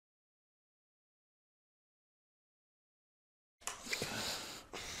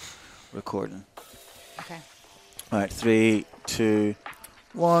Recording. Okay. All right, 3, 2,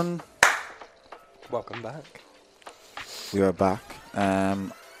 1. Welcome back. We are back.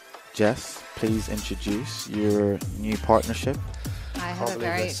 Jess, please introduce your new partnership. I have a believe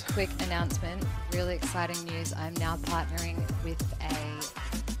very this. quick announcement. Really exciting news. I'm now partnering with an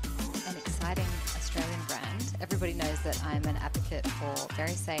exciting Australian brand. Everybody knows that I'm an advocate for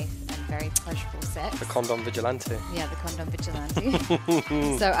very safe and very pleasurable sex. The condom vigilante. Yeah, the condom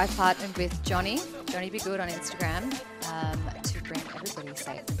vigilante. So I partnered with Johnny Be Good on Instagram, to bring everybody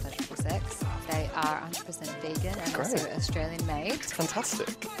safe and pleasurable sex. They are 100% vegan and Great. also Australian made. It's fantastic.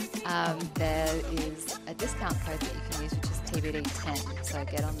 There is a discount code that you can use, which is TBD10. So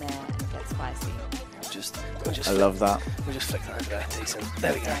get on there and get spicy. I love that. We'll just flick that over there. Decent.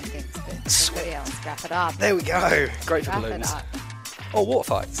 There we go. Don't think that everybody else. Wrap it up. There we go. Great for Wrap it balloons. up. Oh, water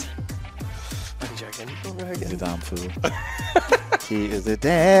fights. I'm joking. He's a damn fool. He is a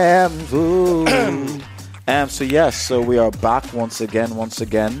damn fool. So we are back once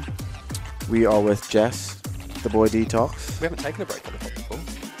again. We are with Jess, the boy Detox. We haven't taken a break on the pod before.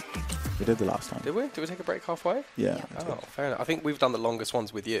 We did the last time. Did we? Did we take a break halfway? Yeah. Oh, fair enough. I think we've done the longest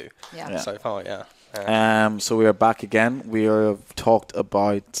ones with you Yeah. so far, yeah. So we are back again. We have talked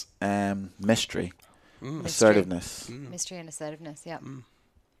about mystery, assertiveness, Mystery and assertiveness, yeah.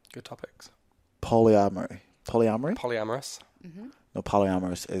 Good topics. polyamory. Polyamory? Polyamorous. No,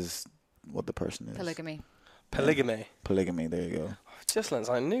 polyamorous is what the person is. Polygamy. Polygamy. Polygamy, there you go. I've just learned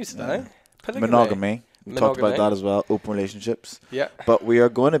something new today. Yeah. Polygamy. Monogamy. We talked about Monogamy. that as well, open relationships. Yeah. But we are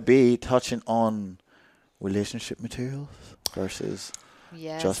going to be touching on relationship materials versus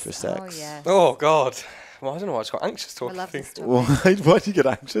Yes. just for Oh, sex. yes. Oh, God. Well, I don't know why I just got anxious I talking. love this topic Why do you get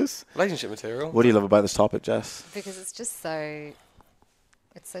anxious? Relationship material. What do you love about this topic, Jess? because it's just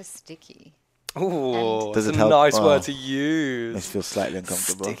it's so sticky. Oh, Does it's it a help? nice Oh. word to Makes use. me feel slightly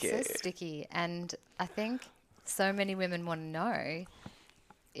uncomfortable. Sticky. So sticky. And I think so many women want to know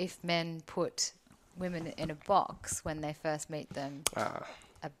if men put women in a box when they first meet them.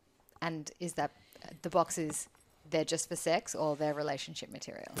 And is that the box is they're just for sex or they're relationship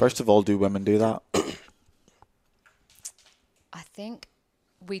material? First of all, do women do that? I think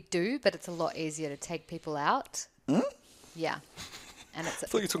we do, but it's a lot easier to take people out. Yeah. And I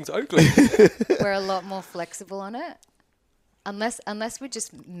thought you were talking to Oakley. we're a lot more flexible on it. Unless we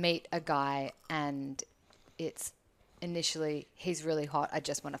just meet a guy and it's initially he's really hot, I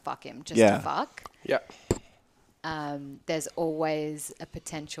just want to fuck him just Yeah. to fuck. Yeah. There's always a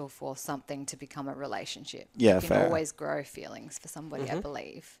potential for something to become a relationship. Yeah, you can fair. always grow feelings for somebody, I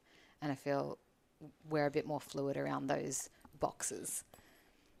believe. And I feel we're a bit more fluid around those boxes.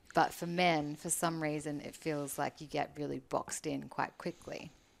 But for men, for some reason, it feels like you get really boxed in quite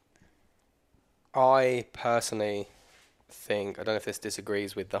quickly. I personally think, I don't know if this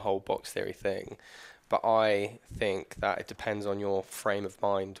disagrees with the whole box theory thing, but I think that it depends on your frame of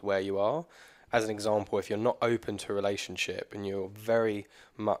mind where you are. As an example, if you're not open to a relationship and you very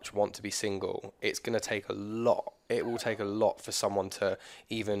much want to be single, it's going to take a lot. It will take a lot for someone to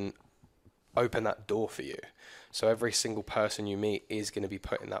even open that door for you. So every single person you meet is going to be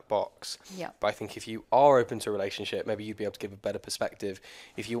put in that box. Yeah. But I think if you are open to a relationship, maybe you'd be able to give a better perspective.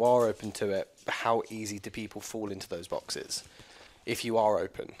 If you are open to it, how easy do people fall into those boxes? If you are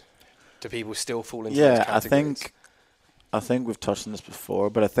open, do people still fall into those categories? I think we've touched on this before,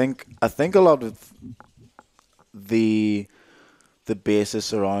 but I think a lot of the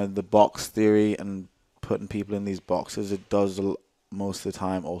basis around the box theory and putting people in these boxes, it does most of the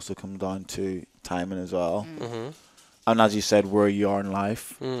time also come down to timing as well. And as you said, where you are in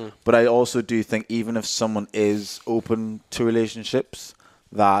life. But I also do think even if someone is open to relationships,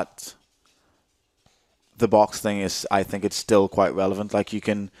 that the box thing is, I think it's still quite relevant. Like you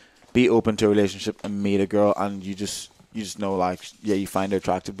can be open to a relationship and meet a girl and you just know, like, yeah, you find her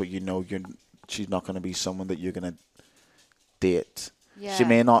attractive, but you know she's not going to be someone that you're going to date. Yeah. She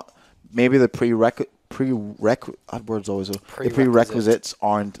may not, maybe the prerequisites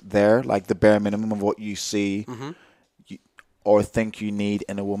aren't there, like the bare minimum of what you see or think you need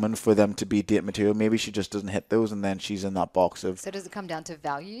in a woman for them to be date material. Maybe she just doesn't hit those, and then she's in that box of. So does it come down to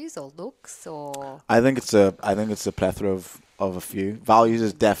values or looks or? I think it's a plethora of a few. Values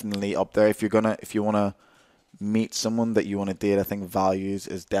is definitely up there. If you want to meet someone that you want to date, I think values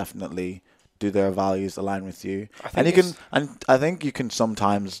is definitely, do their values align with you? I think you can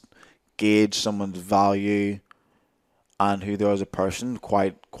sometimes gauge someone's value and who they are as a person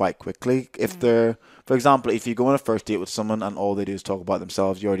quite quickly. If they're, for example, if you go on a first date with someone and all they do is talk about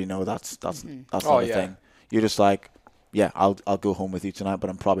themselves, you already know that's not a thing. You're just like, yeah, I'll go home with you tonight,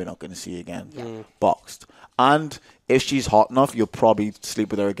 but I'm probably not going to see you again. Boxed. And if she's hot enough, you'll probably sleep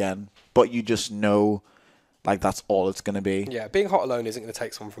with her again but you just know, like, that's all it's going to be. Yeah, being hot alone isn't going to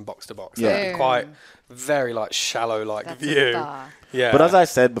take someone from box to box. Yeah. That'd be quite very like shallow like That's a view. bar. Yeah. But as I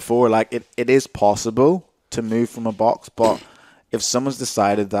said before, like, it is possible to move from a box, but if someone's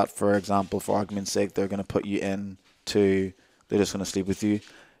decided that, for example, for argument's sake, they're going to put you in to, they're just going to sleep with you,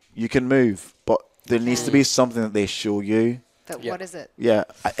 you can move, but there needs to be something that they show you. But Yeah. what is it? Yeah,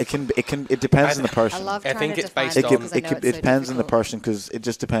 it depends on the person. I love I trying think to it's define based it on- because I know it's so depends on the difficult. person, because it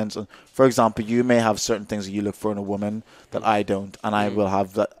just depends on. For example, you may have certain things that you look for in a woman that I don't, and I will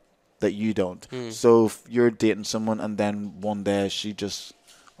have that you don't. So if you're dating someone and then one day she just,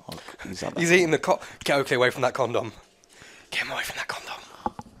 He's eating the get Oakley away from that condom. Get him away from that condom.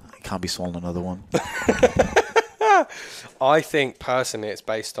 can't be swallowing another one. I think personally it's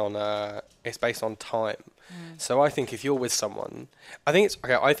based on time. So I think if you're with someone, I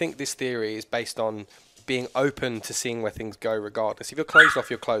think this theory is based on being open to seeing where things go regardless. If you're closed off,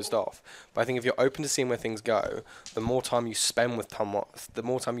 you're closed off. But I think if you're open to seeing where things go, the more time you spend with someone, the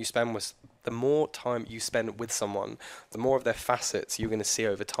more time you spend with someone, the more of their facets you're going to see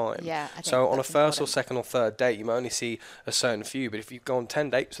over time. Yeah, I think so on a that's first important. or second or third date, you might only see a certain few. But if you go on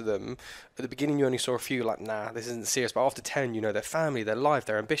 10 dates with them, at the beginning you only saw a few, you're like, nah, this isn't serious. But after 10, you know their family, their life,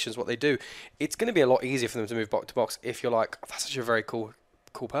 their ambitions, what they do. It's going to be a lot easier for them to move box to box if you're like, oh, that's such a very cool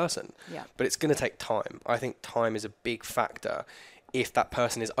person. Yeah. But it's going to take time. I think time is a big factor if that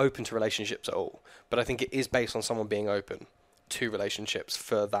person is open to relationships at all. But I think it is based on someone being open to relationships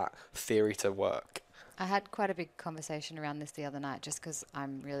for that theory to work. I had quite a big conversation around this the other night just because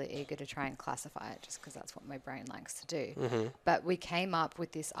I'm really eager to try and classify it just because that's what my brain likes to do. Mm-hmm. But we came up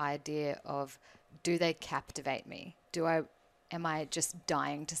with this idea of, do they captivate me? Am I just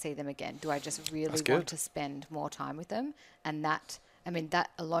dying to see them again? Do I just really That's good. want to spend more time with them? And that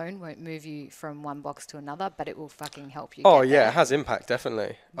alone won't move you from one box to another, but it will fucking help you. Oh, get yeah, there. it has impact,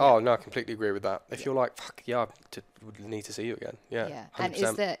 definitely. Yeah. Oh, no, I completely agree with that. If you're like, fuck, yeah, I would need to see you again. Yeah, Yeah.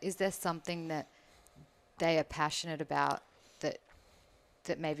 100%. And is there something that they are passionate about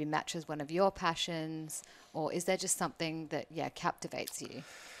that maybe matches one of your passions, or is there just something that captivates you?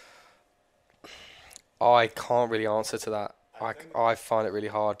 I can't really answer to that. I find it really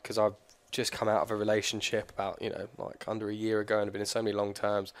hard because I've just come out of a relationship about, like under a year ago and have been in so many long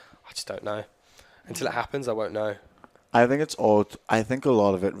terms. I just don't know. Until it happens, I won't know. I think I think a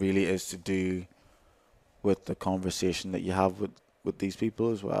lot of it really is to do with the conversation that you have with these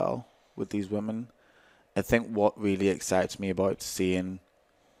people as well, with these women. I think what really excites me about seeing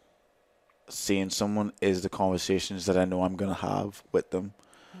someone is the conversations that I know I'm going to have with them.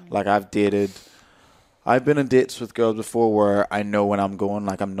 Like, I've been on dates with girls before where I know when I'm going,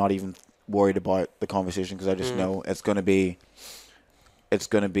 like, I'm not even worried about the conversation because I just know it's going to be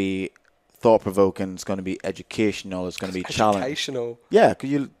thought-provoking, it's going to be educational, it's going to be challenging. Educational. Yeah, because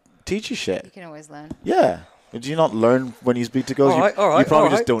you teach you shit. You can always learn. Yeah. Do you not learn when you speak to girls? All right, you probably all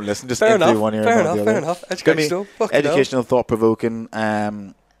just right. don't listen. Just Fair in through enough, one ear fair and out the other. enough. It's gonna be Educational. Fucking hell. educational, thought-provoking.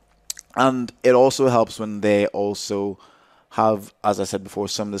 And it also helps when they also have, as I said before,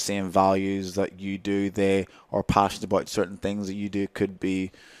 some of the same values that you do. They are passionate about certain things that you do. It could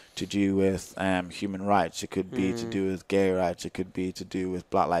be to do with human rights. It could be to do with gay rights. It could be to do with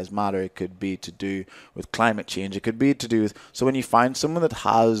Black Lives Matter. It could be to do with climate change. It could be to do with... So when you find someone that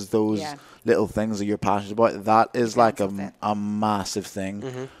has those little things that you're passionate about, that is like a massive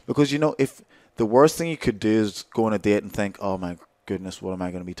thing. Because, if the worst thing you could do is go on a date and think, oh my goodness, what am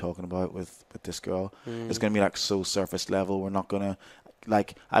I going to be talking about with this girl? It's going to be like so surface level. We're not going to...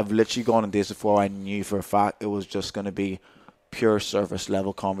 Like, I've literally gone on dates before I knew for a fact it was just going to be pure surface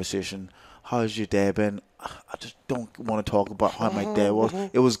level conversation. How's your day been? I just don't want to talk about how my day was.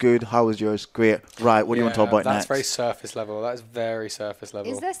 It was good. How was yours? Great. Right. What do you want to talk about that's next? very surface level. That's very surface level.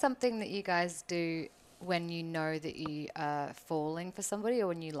 Is there something that you guys do when you know that you are falling for somebody or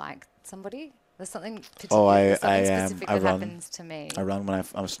when you like somebody? There's something particular, specific that run. happens to me. I run when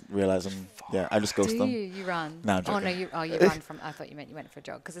I was realizing. Yeah, I just ghost Do them. you run? No, I'm oh joking. no, you run from. I thought you meant you went for a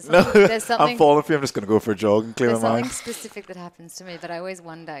jog because No, there's something. I'm falling for you. I'm just going to go for a jog and clear There's my something mind. specific that happens to me, but I always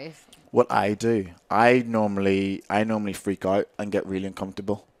wonder if. What I do, I normally freak out and get really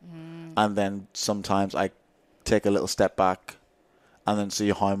uncomfortable, and then sometimes I take a little step back, and then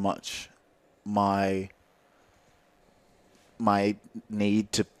see how much my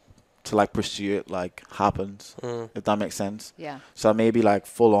need to like pursue it like happens, if that makes sense. Yeah. So I may be like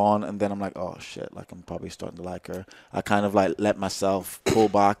full on, and then I'm like, oh shit, like I'm probably starting to like her. I kind of like let myself pull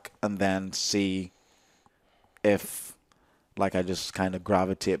back and then see if like I just kind of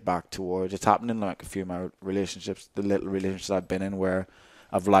gravitate back towards. It's happened in like a few of my relationships, the little relationships I've been in where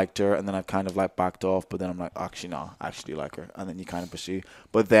I've liked her and then I've kind of like backed off, but then I'm like, actually no, I actually like her, and then you kind of pursue.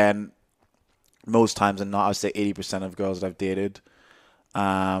 But then most times and not, I would say 80% of girls that I've dated,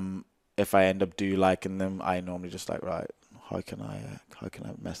 if I end up liking them, I normally just like, right, how can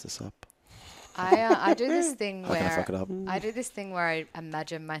I mess this up? I do this thing How can I fuck it where up? I do this thing where I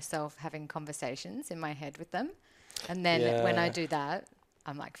imagine myself having conversations in my head with them, and then when I do that,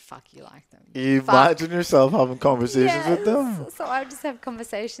 I'm like, "Fuck, you like them." You Fuck. imagine yourself having conversations with them? So I just have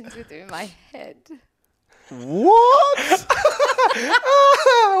conversations with them in my head. What?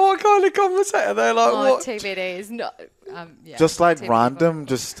 What kind of conversation? They're like, Oh, what? TBD is not. Yeah, Just like TBD random,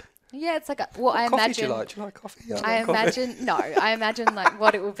 just Yeah, it's like I Coffee imagine. do you like? Do you like coffee? Yeah, I like coffee. imagine I imagine like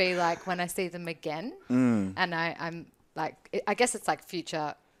what it will be like when I see them again, Mm. and I'm like, I guess it's like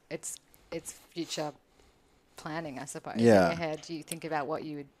future. It's future planning, I suppose. Yeah. In your head, you think about what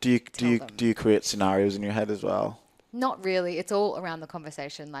you would. do you create scenarios in your head as well? Not really. It's all around the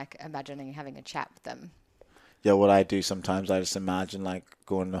conversation, like imagining having a chat with them. Yeah, what I do sometimes, I just imagine like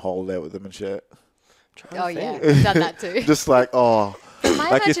going on a holiday with them and shit. Oh yeah, I've done that too. Just like, oh. My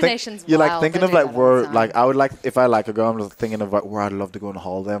Like imagination's you're like wild. thinking I of do like that all the where, time. like I would like, if I like a girl, I'm just thinking of like where I'd love to go on a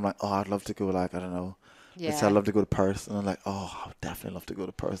holiday. I'm like, oh, I'd love to go, like, I don't know. Let's say I'd Yeah. love to go to Perth, and I'm like, oh, I would definitely love to go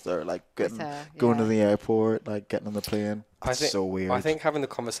to Perth, or like With her, going to yeah. the airport, like getting on the plane. I It's think, so weird. I think having the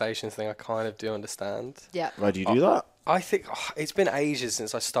conversations thing, I kind of do understand. Yeah. Why do you do that? I think it's been ages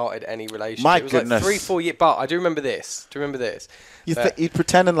since I started any relationship. My it was goodness. like 3-4 years. But I do remember this. You're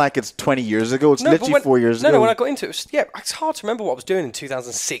pretending like it's 20 years ago. It's No, but literally 4 years ago. No, when I got into it, it's hard to remember what I was doing in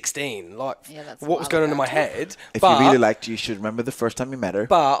 2016. Like, Yeah, that's a what was while going on in ago. my head. If but, you really liked her, you should remember the first time you met her.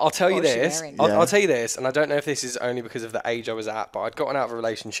 But I'll tell you What was she this. wearing? Yeah. I'll tell you this, and I don't know if this is only because of the age I was at, but I'd gotten out of a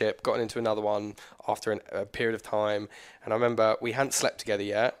relationship, gotten into another one after a period of time, and I remember we hadn't slept together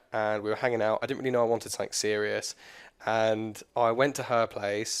yet, and we were hanging out. I didn't really know I wanted something serious, and I went to her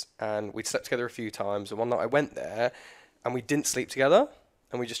place, and we'd slept together a few times, and one night I went there, and we didn't sleep together,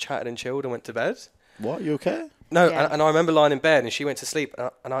 and we just chatted and chilled and went to bed. What? You okay? No, Yeah. and I remember lying in bed, and she went to sleep,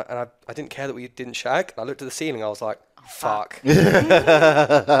 and I didn't care that we didn't shag. And I looked at the ceiling, I was like, fuck.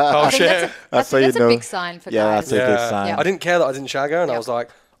 Oh, I think shit. that's how you a know. big sign for Yeah, guys. that's a good sign. Yeah. I didn't care that I didn't shag her, and I Yeah. was like,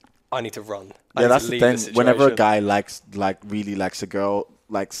 I need to run. I Yeah, need that's to the leave thing. Whenever a situation. guy really likes a girl,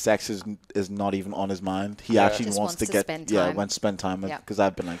 like sex is not even on his mind. He Yeah. actually Just wants wants to to spend time. wants to spend time with. Yeah. Because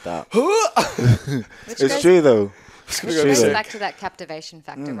I've been like that. Which It's goes, true though. which It's true goes though. back to that captivation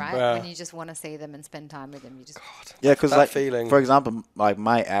factor, right? Yeah. When you just want to see them and spend time with them, you just. Yeah, because That like feeling. for example, like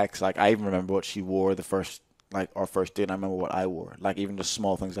my ex, like I even remember what she wore the first our first date. And I remember what I wore, like even just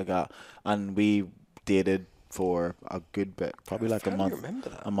small things like that. And we dated for a good bit, probably like How a do you month, remember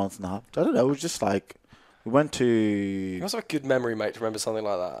that? a month and a half. I don't know. It was just like we went to. You must have a good memory, mate, to remember something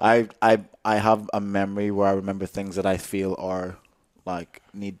like that. I have a memory where I remember things that I feel are like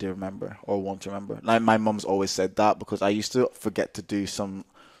need to remember or want to remember. Like my mum's always said that because I used to forget to do some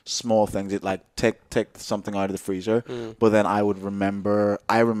small things. It like take something out of the freezer, but then I would remember.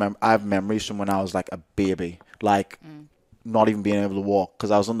 I have memories from when I was like a baby, like not even being able to walk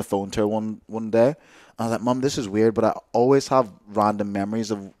because I was on the phone to her one day. I was like, Mum, this is weird, but I always have random memories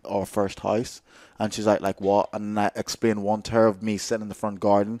of our first house. And she's like what? And I explained one to her of me sitting in the front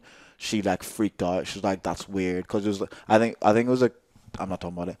garden. She like freaked out. She was like, that's weird. Because it was, I think it was I'm not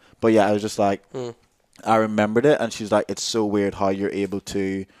talking about it. But yeah, I was just like, I remembered it. And she's like, it's so weird how you're able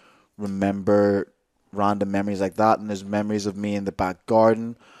to remember random memories like that. And there's memories of me in the back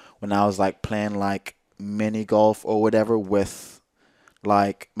garden when I was like playing like mini golf or whatever with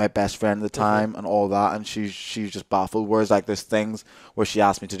like my best friend at the time and all that, and she's just baffled. Whereas like there's things where she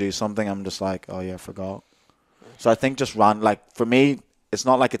asked me to do something, I'm just like, oh yeah, I forgot. So I think just like for me, it's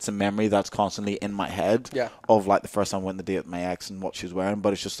not like it's a memory that's constantly in my head of like the first time I went on the date with my ex and what she was wearing,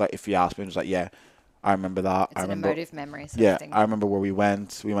 but it's just like if you ask me, it's like yeah, I remember that. It's I an remember emotive memory. Sort yeah, of thing. I remember where we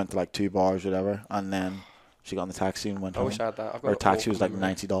went. We went to like 2 bars, whatever, and then she got in the taxi and went I home. wish I had that. I've got Her an taxi was awful like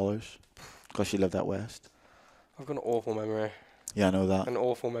memory. $90 because she lived out west. I've got an awful memory. Yeah, I know that. An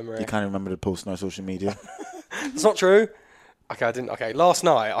awful memory. You can't remember to post on our social media. It's not true. Okay, I didn't. Okay, last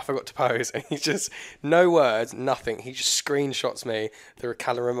night I forgot to post, and he just no words, nothing. He just screenshots me through a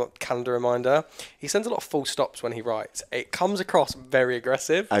calendar reminder. He sends a lot of full stops when he writes. It comes across very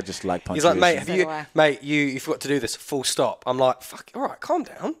aggressive. I just like He's like, punctuation. mate, So do I. you forgot to do this. Full stop. I'm like, fuck. All right, calm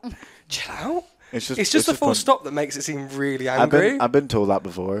down, chill out. It's It's just a full fun. stop that makes it seem really angry. I've been told that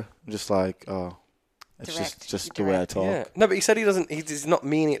before. I'm just like, oh, it's Direct. just You're the way I direct. talk. Yeah. No, but he said he doesn't. He's not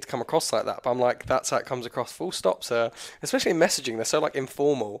meaning it to come across like that. But I'm like, that's how it comes across. Full stops are, especially in messaging, they're so like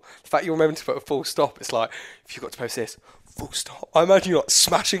informal. The fact you remember to put a full stop, it's like if you got to post this, full stop. I imagine you like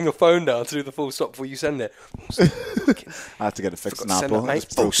smashing your phone down to do the full stop before you send it. Full stop. I had to get it fixed Forgot in to send Apple. that, I mate.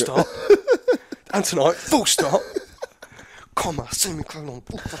 just Full broke it. stop. And tonight, full stop. comma, semicolon,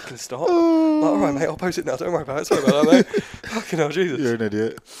 full fucking stop. Like, all right, mate, I'll post it now. Don't worry about it. Sorry about that, mate. Fucking hell, Jesus. You're an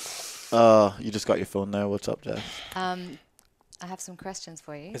idiot. You just got your phone there. What's up, Jeff? I have some questions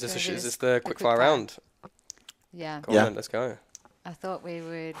for you. Is this the quickfire round? Yeah. Go on, then, let's go. I thought we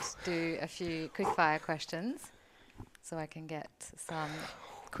would do a few quickfire questions so I can get some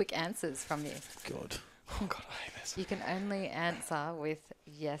quick answers from you. God. Oh, God, I hate this. You can only answer with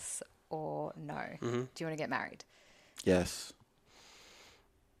yes or no. Mm-hmm. Do you want to get married? Yes.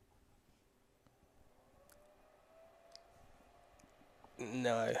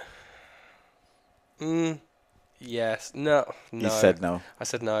 No. Yes. No. You said no. I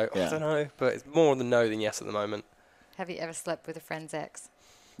said no. Yeah. I don't know, but it's more than no than yes at the moment. Have you ever slept with a friend's ex?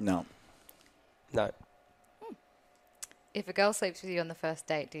 No. No. If a girl sleeps with you on the first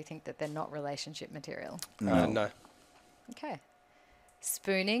date, do you think that they're not relationship material? No. No. Okay.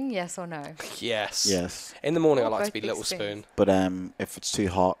 Spooning, yes or no? Yes. Yes. In the morning, Oh, I like to both be big little spoons. spoon. But if it's too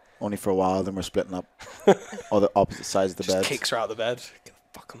hot, only for a while, then we're splitting up. Or the opposite sides of the Just bed. kicks her out of the bed. Get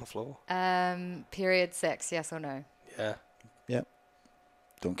the fuck on the floor. Period sex, yes or no? Yeah. Yep.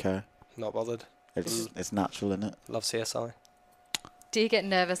 Don't care. Not bothered. It's natural, isn't it? Love CSI. Do you get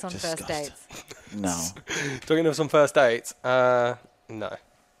nervous on first Disgusting. dates? No. Talking of some first dates, no. I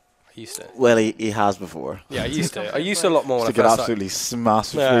used to. Well, he has before. Yeah, I used to. I used to a lot more So when get I first absolutely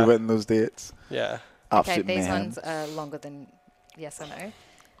smashed Yeah. if we went on those dates. Yeah. Okay, Absolute these mayhem. ones are longer than yes or no.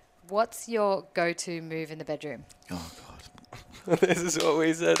 What's your go-to move in the bedroom? Oh, God. This is what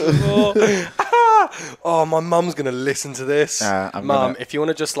we said before. Oh, my mum's going to listen to this. Mum, if you want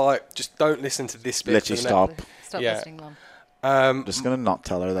to just don't listen to this bit. Literally stop. Stop Yeah. listening, Mum. I'm just going to not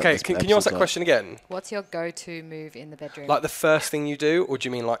tell her that. Okay, this can you ask that episode's question again? What's your go-to move in the bedroom? Like the first thing you do, or do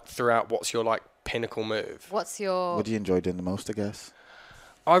you mean like throughout? What's your like pinnacle move? What's your... What do you enjoy doing the most, I guess?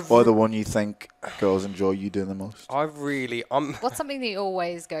 I've Or the one you think girls enjoy you doing the most? What's something that you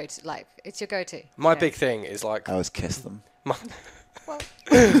always go to? Like, it's your go-to. My Okay. big thing is like I always kiss them.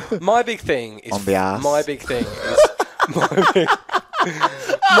 my big thing is On the ass. My big thing is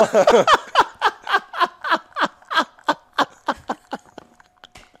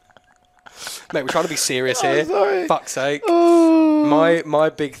Mate, we're trying to be serious here. Sorry. Fuck's sake. Oh. My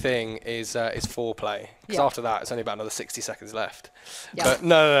big thing is foreplay. Because Yeah. after that, it's only about another 60 seconds left. Yeah. But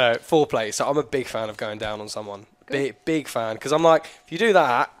no, foreplay. So I'm a big fan of going down on someone. Big fan. Because I'm like, if you do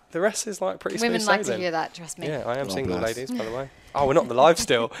that, the rest is like pretty smooth Women like to sailing. hear that, trust me. Yeah, I am God single, bless. ladies, by the way. Oh, we're not on the live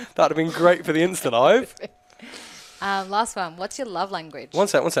still. That would have been great for the Insta live. Last one. What's your love language? One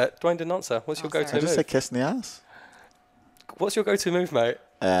sec. Dwayne didn't answer. What's your sorry. go-to I just move? said kiss in the ass. What's your go-to move, mate?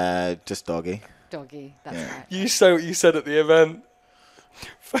 Just doggy. Doggy. That's Yeah. right. You say what you said at the event.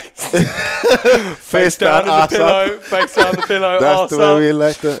 Face Face down down, on the pillow. Face down the pillow. That's arse the way up. we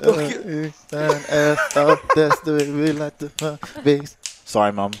like to. That's the way we like to. Be.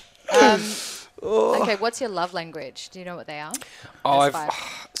 Sorry, Mum. Okay, what's your love language? Do you know what they are? Oh, There's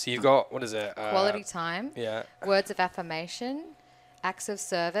five. so you've got, what is it? Quality time, Yeah. words of affirmation, acts of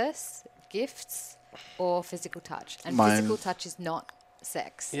service, gifts, or physical touch. And Mine- physical touch is not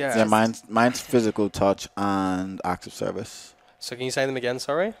sex. Yeah. It's Yeah, just mine's physical touch and acts of service. So can you say them again,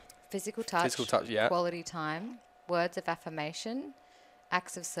 sorry? physical touch, Physical touch, yeah. quality time, words of affirmation,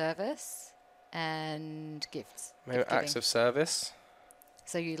 acts of service, and gifts. Maybe gift acts giving. of service.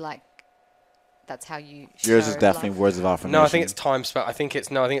 So you like, that's how you Yours is show definitely love. words of affirmation. No, I think it's time spent. I think it's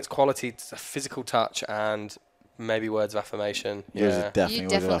quality, physical touch, and maybe words of affirmation. Yours Yeah. is definitely You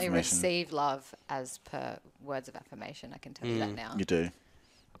words of definitely affirmation. receive love as per words of affirmation. I can tell you that now. You do.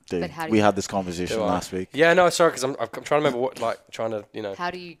 But how do We you- had this conversation Do I? last week. Yeah, no, sorry, because I'm trying to remember How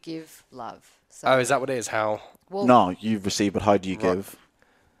do you give love? So, Oh, is that what it is? How? well, No, you've received, but how do you Right. give?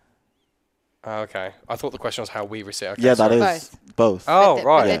 Oh, okay. I thought the question was how we receive. Okay, Yeah, that sorry. is both. Oh, But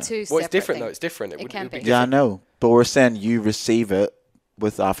right. they're two Well, it's separate different though. things. It's different. It would can be be. Yeah, I different. know. But we're saying you receive it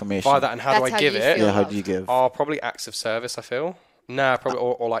with affirmation. By that, and how do That's I how give you it? feel. Yeah, how love. do you give? Oh, probably acts of service. I feel. Nah, probably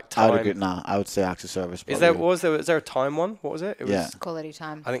or like I would time. agree. Nah, I would say acts of service. Is there probably. was there a time one? What was it? It was, Yeah. quality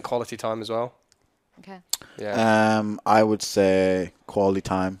time. I think quality time as well. Okay. Yeah. I would say quality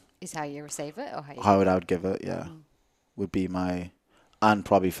time. Is how you receive it or how you How would I would give it? Yeah, would be my, and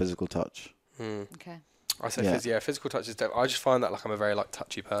probably physical touch. Okay. I say Yeah. physical touch is I just find that like I'm a very like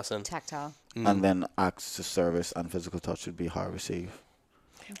touchy person. Tactile. And then acts of service and physical touch would be how I receive.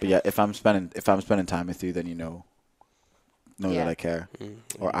 But yeah, if I'm spending time with you, then you know Yeah. that I care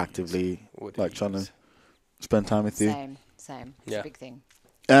or actively Would like trying to use. spend time with you. Same. It's Yeah. a big thing.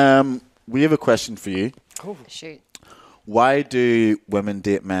 We have a question for you. Shoot. Why do women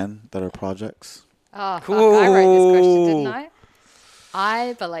date men that are projects? Oh, fuck. I wrote this question, didn't I?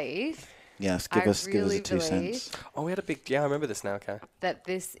 I believe Yes, I give us really a 2 believe cents. Oh, we had a big. Yeah, I remember this now. Okay. that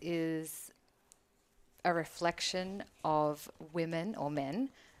this is a reflection of women or men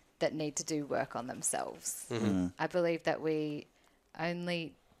that need to do work on themselves. I believe that we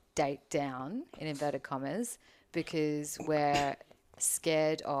only date down, in inverted commas, because we're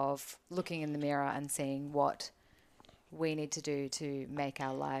scared of looking in the mirror and seeing what we need to do to make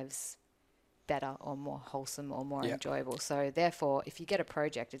our lives better or more wholesome or more enjoyable. So therefore, if you get a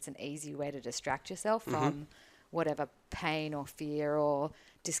project, it's an easy way to distract yourself from whatever pain or fear or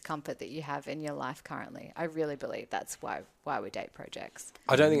discomfort that you have in your life currently. I really believe that's why we date projects.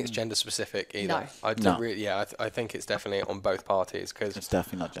 I don't think it's gender specific either. No. I No. really, yeah, I think it's definitely on both parties because It's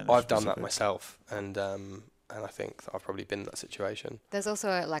definitely not gender I've done that specific. myself, and I think that I've probably been in that situation. There's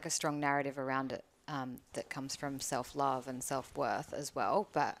also like a strong narrative around it that comes from self-love and self-worth as well.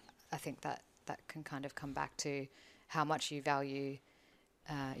 But I think that can kind of come back to how much you value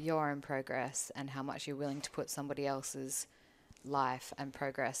your own progress and how much you're willing to put somebody else's life and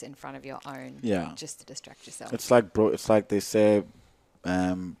progress in front of your own, just to distract yourself. It's like it's like they say,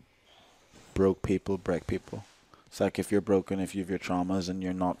 broke people break people. It's like if you're broken, if you have your traumas and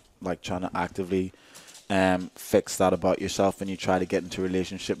you're not like trying to actively fix that about yourself, and you try to get into a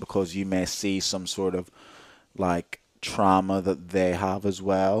relationship because you may see some sort of like trauma that they have as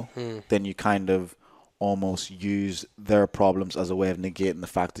well, then you kind of almost use their problems as a way of negating the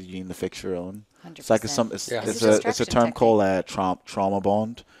fact that you need to fix your own. 100%. It's like it's a term technique. called trauma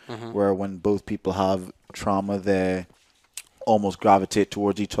bond, where when both people have trauma, they almost gravitate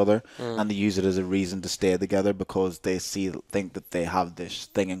towards each other, and they use it as a reason to stay together because they think that they have this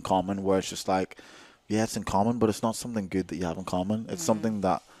thing in common, where it's just like, yeah, it's in common, but it's not something good that you have in common. It's something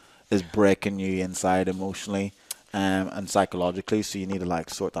that is breaking you inside emotionally and psychologically, so you need to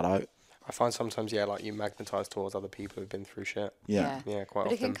like sort that out. I find sometimes, like you magnetize towards other people who've been through shit. Yeah, quite but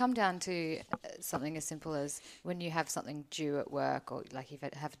often. it can come down to something as simple as when you have something due at work, or like you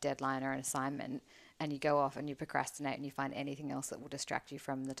have a deadline or an assignment, and you go off and you procrastinate and you find anything else that will distract you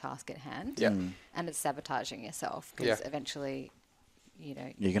from the task at hand. Yeah. And it's sabotaging yourself because eventually, you're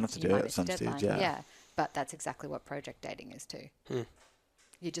going to have to do it at some stage. Yeah. But that's exactly what project dating is too.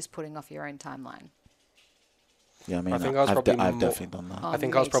 You're just putting off your own timeline. Yeah, I mean, I've definitely done that. I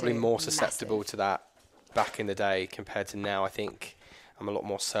think I was probably more susceptible to that back in the day compared to now. I think I'm a lot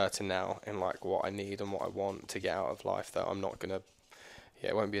more certain now in like what I need and what I want to get out of life, that I'm not gonna. Yeah,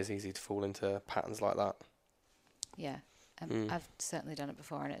 it won't be as easy to fall into patterns like that. Yeah, I've certainly done it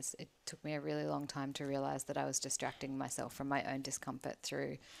before, and it took me a really long time to realize that I was distracting myself from my own discomfort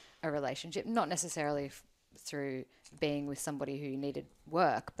through a relationship, not necessarily through being with somebody who needed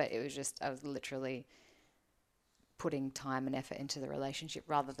work, but it was just I was literally putting time and effort into the relationship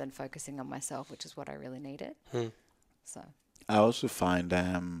rather than focusing on myself, which is what I really needed. So I also find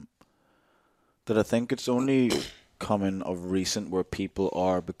that I think it's only coming of recent where people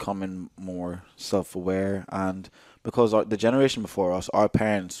are becoming more self-aware, and because the generation before us, our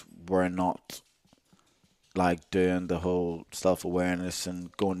parents were not like doing the whole self-awareness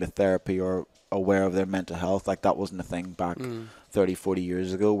and going to therapy or aware of their mental health. Like that wasn't a thing back 30, 40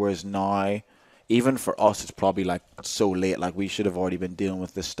 years ago, whereas now, even for us, it's probably like so late. Like we should have already been dealing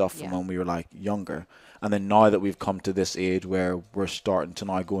with this stuff from when we were like younger. And then now that we've come to this age where we're starting to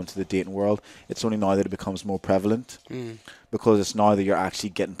now go into the dating world, it's only now that it becomes more prevalent, because it's now that you're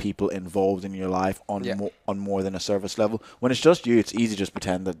actually getting people involved in your life on more than a surface level. When it's just you, it's easy to just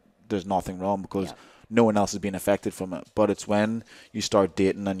pretend that there's nothing wrong because no one else is being affected from it. But it's when you start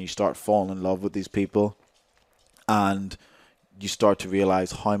dating and you start falling in love with these people, and you start to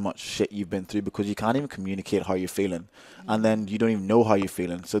realize how much shit you've been through because you can't even communicate how you're feeling. And then you don't even know how you're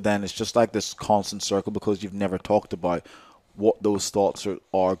feeling. So then it's just like this constant circle because you've never talked about what those thoughts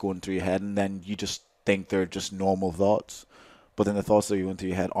are going through your head. And then you just think they're just normal thoughts. But then the thoughts that are going through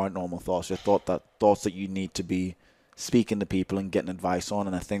your head aren't normal thoughts. They're thoughts that you need to be speaking to people and getting advice on.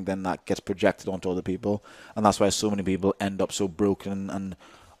 And I think then that gets projected onto other people. And that's why so many people end up so broken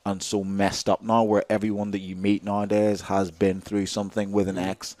and so messed up now, where everyone that you meet nowadays has been through something with an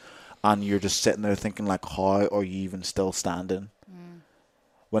ex, and you're just sitting there thinking like, how are you even still standing?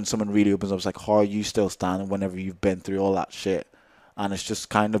 When someone really opens up, it's like, how are you still standing whenever you've been through all that shit? And it's just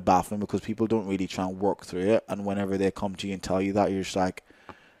kind of baffling because people don't really try and work through it, and whenever they come to you and tell you that, you're just like,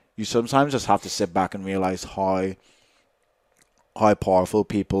 you sometimes just have to sit back and realize how powerful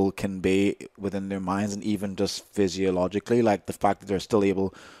people can be within their minds, and even just physiologically, like the fact that they're still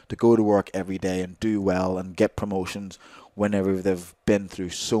able to go to work every day and do well and get promotions whenever they've been through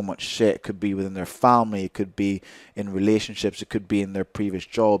so much shit. It could be within their family, it could be in relationships, it could be in their previous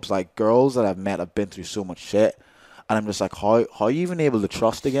jobs. Like girls that I've met have been through so much shit, and I'm just like, how are you even able to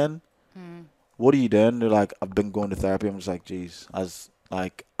trust again? what are you doing? They're like, I've been going to therapy. I'm just like, geez,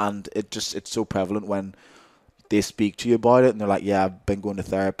 and it's so prevalent when they speak to you about it and they're like, yeah, I've been going to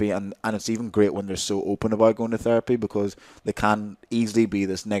therapy. And it's even great when they're so open about going to therapy, because there can easily be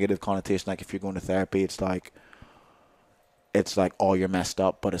this negative connotation. Like, if you're going to therapy, it's like, oh, you're messed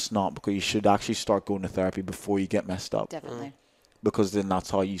up, but it's not, because you should actually start going to therapy before you get messed up. Definitely. Because then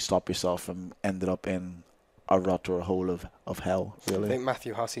that's how you stop yourself from ended up in a rut or a hole of hell, really. I think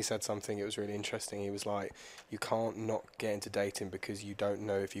Matthew Hussey said something, it was really interesting. He was like, you can't not get into dating because you don't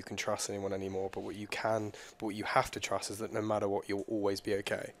know if you can trust anyone anymore, but what you have to trust is that no matter what, you'll always be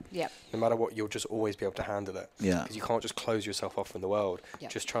okay. Yep. No matter what, you'll just always be able to handle it. Yeah. Because you can't just close yourself off from the world. Yep.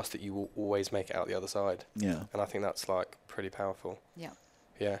 Just trust that you will always make it out the other side. Yeah. And I think that's like pretty powerful. Yeah.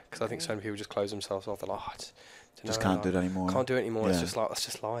 Yeah, because I think so many people just close themselves off. They're like, just can't do it anymore. Can't do it anymore. Yeah. It's just like, that's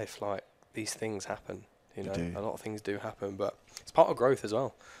just life. Like, these things happen. You know, do. a lot of things do happen, but it's part of growth as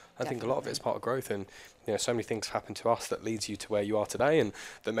well. I think a lot of it is part of growth, and you know, so many things happen to us that leads you to where you are today, and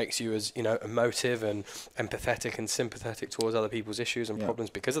that makes you as, you know, emotive and empathetic and sympathetic towards other people's issues and problems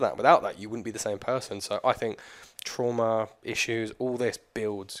because of that. Without that, you wouldn't be the same person. So I think trauma, issues, all this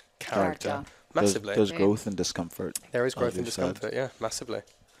builds character massively. There's growth and discomfort. There is growth and discomfort, yeah, massively.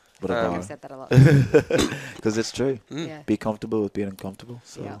 I've said that a lot. Because it's true. Yeah. Be comfortable with being uncomfortable.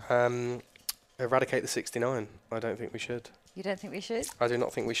 So. Yeah. Eradicate the 69. I don't think we should. You don't think we should? I do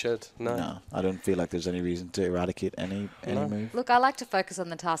not think we should. No. I don't feel like there's any reason to eradicate any move. Look, I like to focus on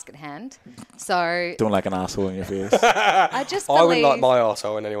the task at hand. So Don't like an asshole in your face. I wouldn't like my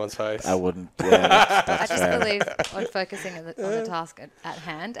arsehole in anyone's face. I wouldn't. Yeah, that's I just fair. believe on focusing on the task at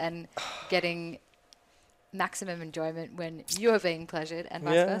hand and getting maximum enjoyment when you're being pleasured and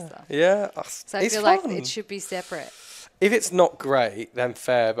vice versa. Yeah. So I feel like it should be separate. If it's not great, then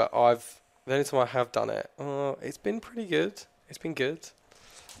fair. But the only time I have done it, it's been pretty good. It's been good.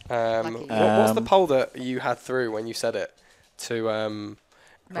 What's the poll that you had through when you said it? To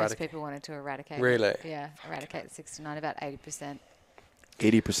most people wanted to eradicate. Really? Yeah, eradicate the 69. About 80%.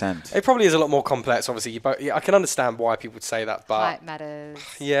 80%. It probably is a lot more complex. Obviously, I can understand why people would say that, but Height matters.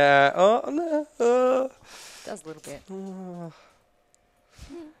 Yeah. Does a little bit.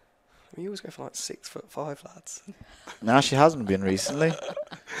 We always go for like 6'5", lads. No, she hasn't been recently.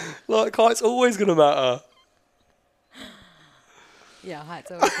 Like, height's always going to matter. Yeah,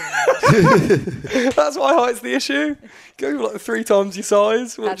 height's always going to matter. That's why height's the issue. Go for like 3 times your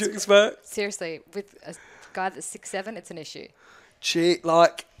size. What do you expect? Seriously, with a guy that's 6'7", it's an issue.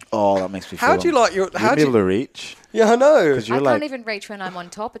 Oh, that makes me feel. How do you like your? How do you be able to reach? Yeah, I know. I can't even reach when I'm on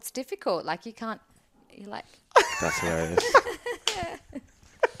top. It's difficult. Like, you can't. You're like. That's hilarious.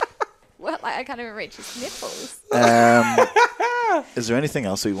 Well, like, I can't even reach his nipples. Is there anything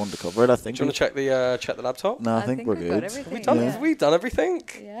else that we wanted to cover? I think. Do you want to check the laptop? No, I think we're good. We've done everything.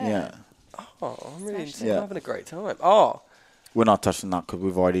 Yeah. Oh, I'm really having a great time. Oh. We're not touching that because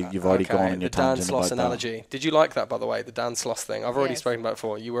you've already gone on your tangent Dan Sloss analogy. That. Did you like that, by the way? The Dan Sloss thing. I've already spoken about it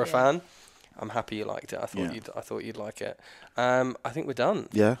before. You were a fan. I'm happy you liked it. I thought you'd like it. I think we're done.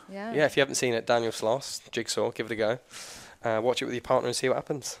 Yeah. Yeah. Yeah. If you haven't seen it, Daniel Sloss, Jigsaw, give it a go. Watch it with your partner and see what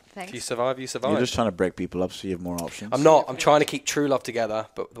happens. Thanks. If you survive, you survive. You're just trying to break people up so you have more options. I'm not. I'm trying to keep true love together,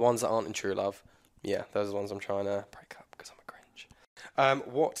 but the ones that aren't in true love, yeah, those are the ones I'm trying to break up because I'm a cringe.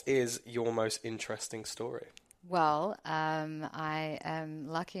 What is your most interesting story? Well, I am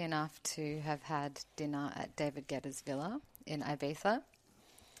lucky enough to have had dinner at David Guetta's villa in Ibiza.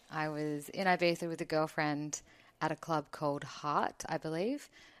 I was in Ibiza with a girlfriend at a club called Heart, I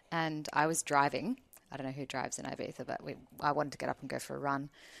believe, and I was driving. I don't know who drives in Ibiza, but I wanted to get up and go for a run.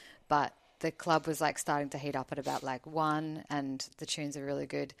 But the club was like starting to heat up at about like 1, and the tunes are really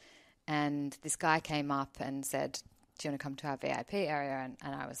good. And this guy came up and said, do you want to come to our VIP area?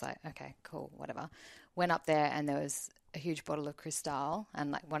 And I was like, okay, cool, whatever. Went up there and there was a huge bottle of Cristal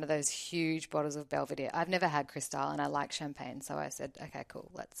and like one of those huge bottles of Belvedere. I've never had Cristal and I like champagne. So I said, okay,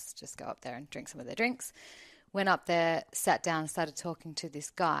 cool, let's just go up there and drink some of their drinks. Went up there, sat down, started talking to this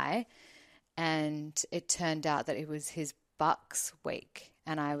guy. And it turned out that it was his Bucks week.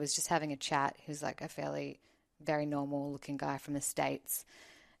 And I was just having a chat. He was like a very normal looking guy from the States.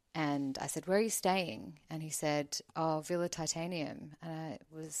 And I said, where are you staying? And he said, oh, Villa Titanium. And I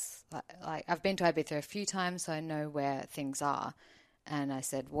was like, I've been to Ibiza a few times, so I know where things are. And I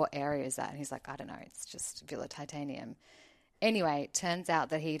said, what area is that? And he's like, I don't know, it's just Villa Titanium. Anyway, it turns out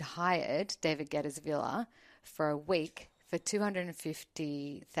that he'd hired David Guetta's villa for a week for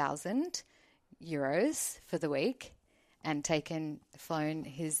 250,000 euros for the week and flown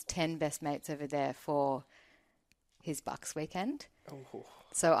his 10 best mates over there for his Bucks weekend. Oh.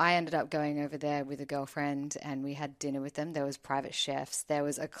 So I ended up going over there with a girlfriend and we had dinner with them. There was private chefs. There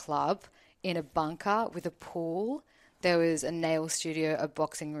was a club in a bunker with a pool. There was a nail studio, a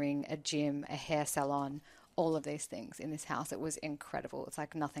boxing ring, a gym, a hair salon, all of these things in this house. It was incredible. It's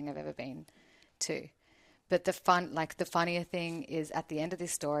like nothing I've ever been to. But the funnier thing is at the end of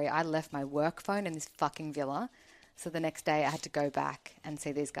this story, I left my work phone in this fucking villa. So the next day I had to go back and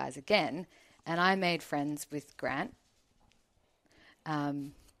see these guys again. And I made friends with Grant.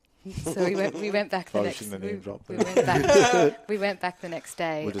 So we went back the next. We went back the next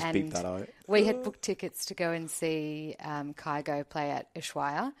day. We'll just and beat that out. we had booked tickets to go and see Kygo play at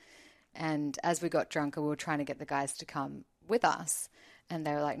Ushuaia. And as we got drunker, we were trying to get the guys to come with us. And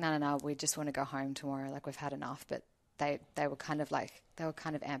they were like, no, we just want to go home tomorrow. Like, we've had enough. But they were kind of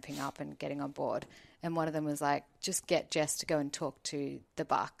amping up and getting on board. And one of them was like, just get Jess to go and talk to the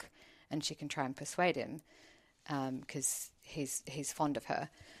buck and she can try and persuade him because he's fond of her.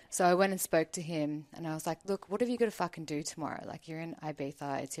 So I went and spoke to him and I was like, look, what have you got to fucking do tomorrow? Like, you're in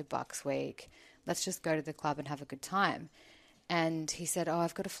Ibiza, it's your bucks week. Let's just go to the club and have a good time. And he said,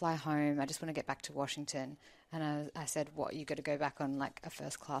 I've got to fly home. I just want to get back to Washington. And I said, what, you got to go back on like a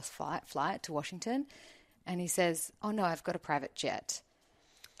first class flight to Washington? And he says, no, I've got a private jet.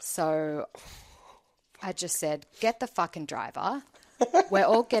 So I just said, get the fucking driver. We're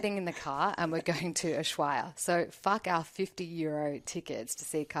all getting in the car and we're going to Ushuaia. So fuck our €50 tickets to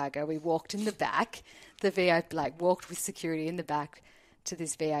see Kygo. We walked in the back, the VIP, walked with security in the back to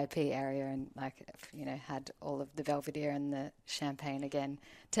this VIP area and had all of the Belvedere and the champagne again.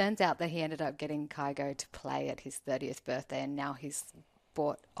 Turns out that he ended up getting Kygo to play at his 30th birthday and now he's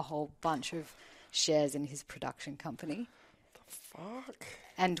bought a whole bunch of shares in his production company. Fuck.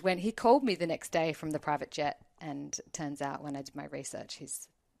 And when he called me the next day from the private jet, and it turns out when I did my research, he's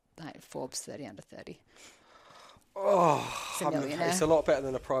like Forbes 30 under 30. Oh, He's a millionaire. It's a lot better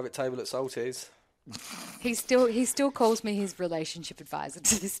than a private table at Salty's. He still calls me his relationship advisor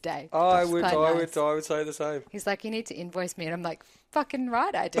to this day. I would say the same. He's like, you need to invoice me, and I'm like, fucking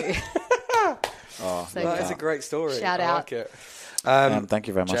right, I do. That is a great story. Shout I out. like it. Thank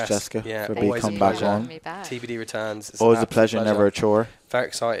you very much, Jessica, for coming back on. TBD returns. It's always a pleasure, never a chore. Very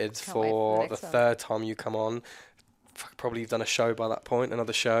excited for the third time you come on. Probably you've done a show by that point,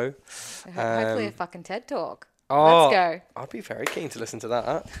 another show. Hopefully a fucking TED Talk. Oh, let's go. I'd be very keen to listen to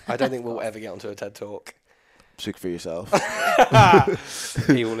that. I don't think we'll ever get onto a TED Talk. Speak for yourself.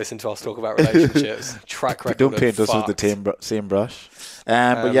 He will listen to us talk about relationships. Track record. Don't paint us with the same brush.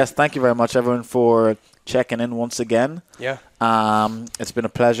 But yes, thank you very much, everyone, for checking in once again. Yeah. It's been a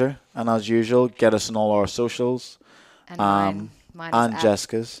pleasure. And as usual, get us on all our socials. And mine and is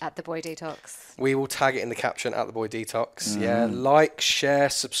Jessica's. At The Boy Detox. We will tag it in the caption at The Boy Detox. Yeah. Like, share,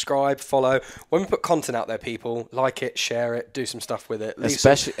 subscribe, follow. When we put content out there, people, like it, share it, do some stuff with it.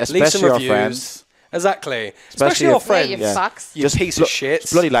 Especially some our reviews. Friends. Exactly. Especially your friends. Yeah, you fucks. You piece of shit.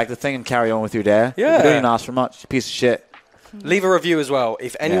 Just bloody like the thing and carry on with your day. Yeah. You don't even ask for much. You piece of shit. Leave a review as well.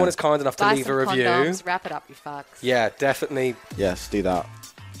 If anyone is kind enough to leave a review. Condoms, wrap it up, you fucks. Yeah, definitely. Yes, do that.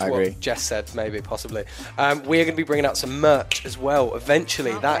 I agree. What Jess said, maybe, possibly. We're going to be bringing out some merch as well,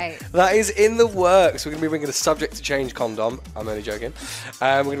 eventually. That is in the works. We're going to be bringing a Subject to Change condom. I'm only joking.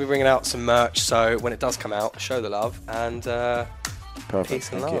 We're going to be bringing out some merch, so when it does come out, show the love, and perfect.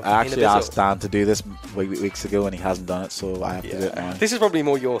 Peace and Thank love. you. I actually asked Dan to do this weeks ago, and he hasn't done it, so I have to do it now. This is probably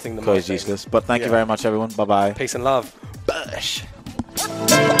more your thing than mine. Because useless. But thank you very much, everyone. Bye-bye. Peace and love. Bush.